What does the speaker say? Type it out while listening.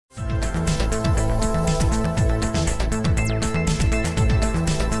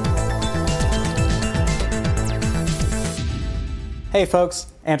Hey folks,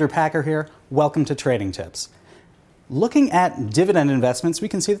 Andrew Packer here. Welcome to Trading Tips. Looking at dividend investments, we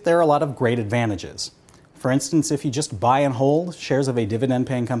can see that there are a lot of great advantages. For instance, if you just buy and hold shares of a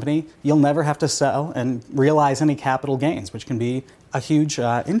dividend-paying company, you'll never have to sell and realize any capital gains, which can be a huge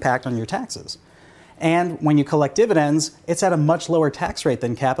impact on your taxes. And when you collect dividends, it's at a much lower tax rate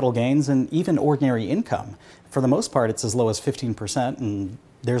than capital gains and even ordinary income. For the most part, it's as low as 15%, and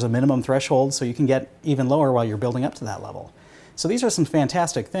there's a minimum threshold, so you can get even lower while you're building up to that level. So these are some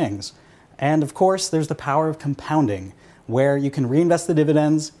fantastic things. And of course, there's the power of compounding, where you can reinvest the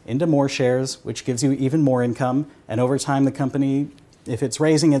dividends into more shares, which gives you even more income. And over time, the company, if it's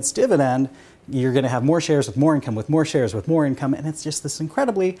raising its dividend, you're going to have more shares with more income, with more shares, with more income. And it's just this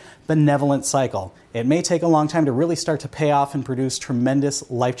incredibly benevolent cycle. It may take a long time to really start to pay off and produce tremendous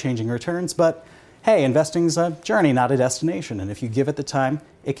life-changing returns, but hey, investing's a journey, not a destination. And if you give it the time,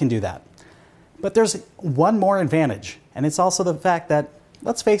 it can do that. But there's one more advantage, and it's also the fact that,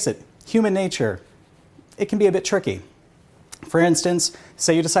 let's face it, human nature, it can be a bit tricky. For instance,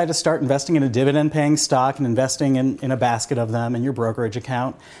 say you decide to start investing in a dividend-paying stock and investing in a basket of them in your brokerage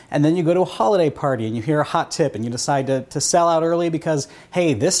account, and then you go to a holiday party and you hear a hot tip and you decide to sell out early because,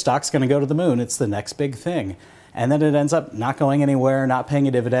 hey, this stock's going to go to the moon, it's the next big thing. And then it ends up not going anywhere, not paying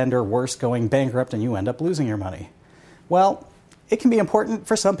a dividend, or worse, going bankrupt, and you end up losing your money. Well, it can be important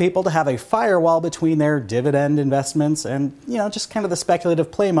for some people to have a firewall between their dividend investments and, just kind of the speculative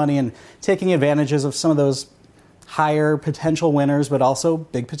play money and taking advantages of some of those higher potential winners, but also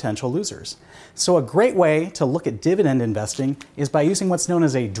big potential losers. So a great way to look at dividend investing is by using what's known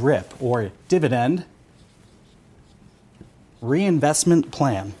as a DRIP, or Dividend Reinvestment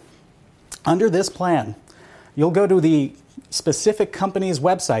Plan. Under this plan, you'll go to the specific company's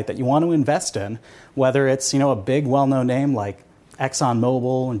website that you want to invest in, whether it's, a big well-known name like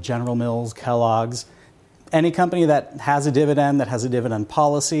ExxonMobil and General Mills, Kellogg's, any company that has a dividend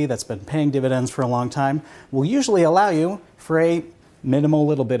policy, that's been paying dividends for a long time, will usually allow you for a minimal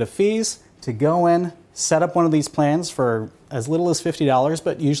little bit of fees to go in, set up one of these plans for as little as $50,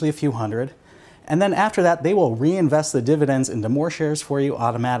 but usually a few hundred. And then after that, they will reinvest the dividends into more shares for you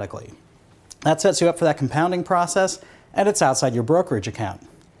automatically. That sets you up for that compounding process, and it's outside your brokerage account.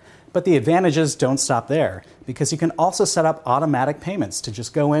 But the advantages don't stop there, because you can also set up automatic payments to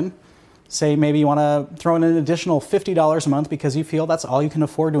just go in, say maybe you want to throw in an additional $50 a month because you feel that's all you can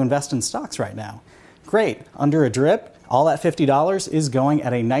afford to invest in stocks right now. Great. Under a DRIP, all that $50 is going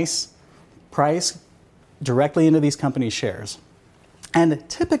at a nice price directly into these companies' shares. And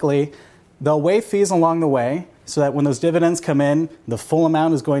typically, they'll waive fees along the way so that when those dividends come in, the full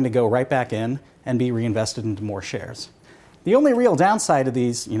amount is going to go right back in and be reinvested into more shares. The only real downside of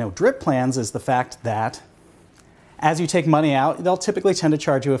these, DRIP plans is the fact that as you take money out, they'll typically tend to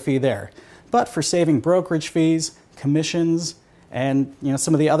charge you a fee there. But for saving brokerage fees, commissions, and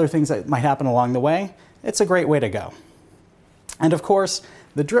some of the other things that might happen along the way, it's a great way to go. And of course,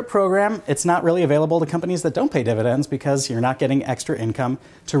 the DRIP program, it's not really available to companies that don't pay dividends because you're not getting extra income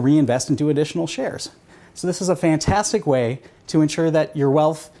to reinvest into additional shares. So this is a fantastic way to ensure that your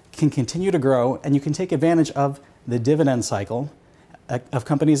wealth can continue to grow and you can take advantage of the dividend cycle of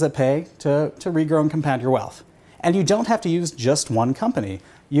companies that pay to regrow and compound your wealth. And you don't have to use just one company.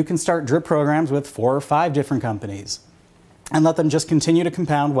 You can start DRIP programs with 4 or 5 different companies and let them just continue to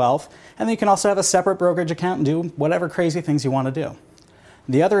compound wealth. And then you can also have a separate brokerage account and do whatever crazy things you want to do.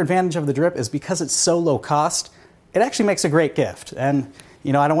 The other advantage of the DRIP is because it's so low cost, it actually makes a great gift. And,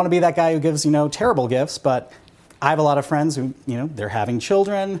 I don't want to be that guy who gives, terrible gifts, but I have a lot of friends who, they're having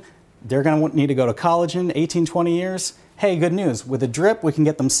children. They're going to need to go to college in 18, 20 years. Hey, good news. With a DRIP, we can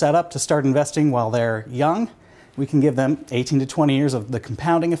get them set up to start investing while they're young. We can give them 18 to 20 years of the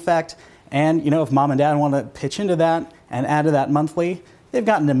compounding effect. And, if mom and dad want to pitch into that and add to that monthly, they've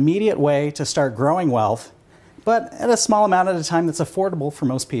got an immediate way to start growing wealth, but at a small amount at a time that's affordable for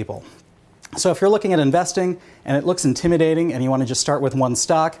most people. So if you're looking at investing and it looks intimidating and you want to just start with one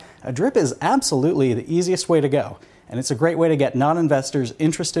stock, a DRIP is absolutely the easiest way to go. And it's a great way to get non-investors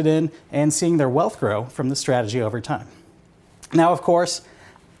interested in and seeing their wealth grow from the strategy over time. Now, of course,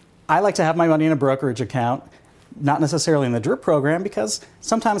 I like to have my money in a brokerage account, not necessarily in the DRIP program, because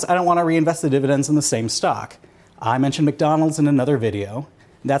sometimes I don't want to reinvest the dividends in the same stock. I mentioned McDonald's in another video.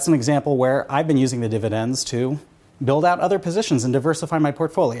 That's an example where I've been using the dividends to build out other positions and diversify my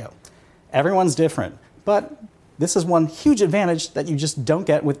portfolio. Everyone's different, but this is one huge advantage that you just don't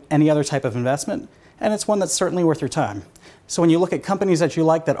get with any other type of investment, and it's one that's certainly worth your time. So when you look at companies that you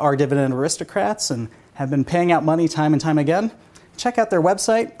like that are dividend aristocrats and have been paying out money time and time again, check out their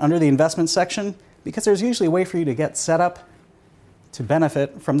website under the investment section, because there's usually a way for you to get set up to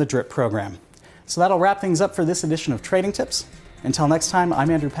benefit from the DRIP program. So that'll wrap things up for this edition of Trading Tips. Until next time, I'm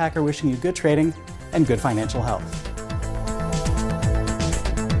Andrew Packer wishing you good trading and good financial health.